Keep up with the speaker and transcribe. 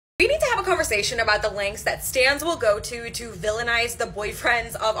We need to have a conversation about the lengths that stans will go to villainize the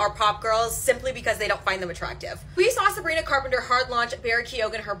boyfriends of our pop girls simply because they don't find them attractive. We saw Sabrina Carpenter hard launch Barry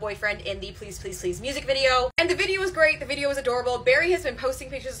Keoghan, her boyfriend, in the Please Please Please music video, and the video was great, the video was adorable. Barry has been posting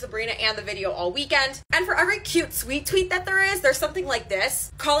pictures of Sabrina and the video all weekend, and for every cute sweet tweet that there is, there's something like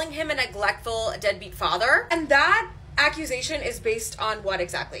this, calling him a neglectful deadbeat father, and that accusation is based on what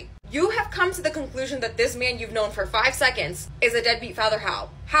exactly? You have come to the conclusion that this man you've known for 5 seconds is a deadbeat father. How?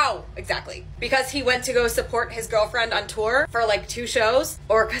 How exactly? Because he went to go support his girlfriend on tour for like 2 shows,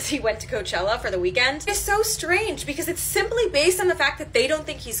 or because he went to Coachella for the weekend? It's so strange because it's simply based on the fact that they don't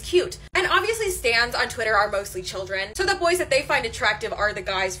think he's cute. And obviously stans on Twitter are mostly children, so the boys that they find attractive are the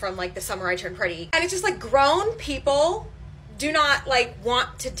guys from like The Summer I Turned Pretty. And it's just like grown people do not like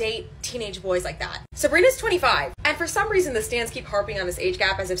want to date teenage boys like that. Sabrina's 25, and for some reason the stans keep harping on this age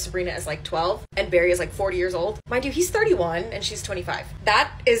gap as if Sabrina is like 12 and Barry is like 40 years old. Mind you, he's 31 and she's 25.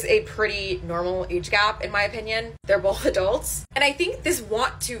 That is a pretty normal age gap in my opinion. They're both adults. And I think this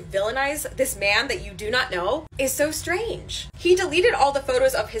want to villainize this man that you do not know is so strange. He deleted all the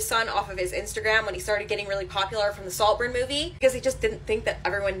photos of his son off of his Instagram when he started getting really popular from the Saltburn movie because he just didn't think that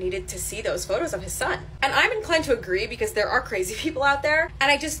everyone needed to see those photos of his son. And I'm inclined to agree because there are crazy people out there,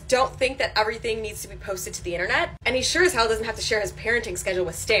 and I just don't think that everything needs to be posted to the internet, and he sure as hell doesn't have to share his parenting schedule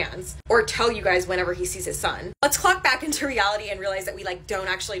with stans or tell you guys whenever he sees his son. Let's clock back into reality and realize that we like don't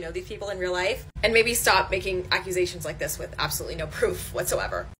actually know these people in real life, and maybe stop making accusations like this with absolutely no proof whatsoever.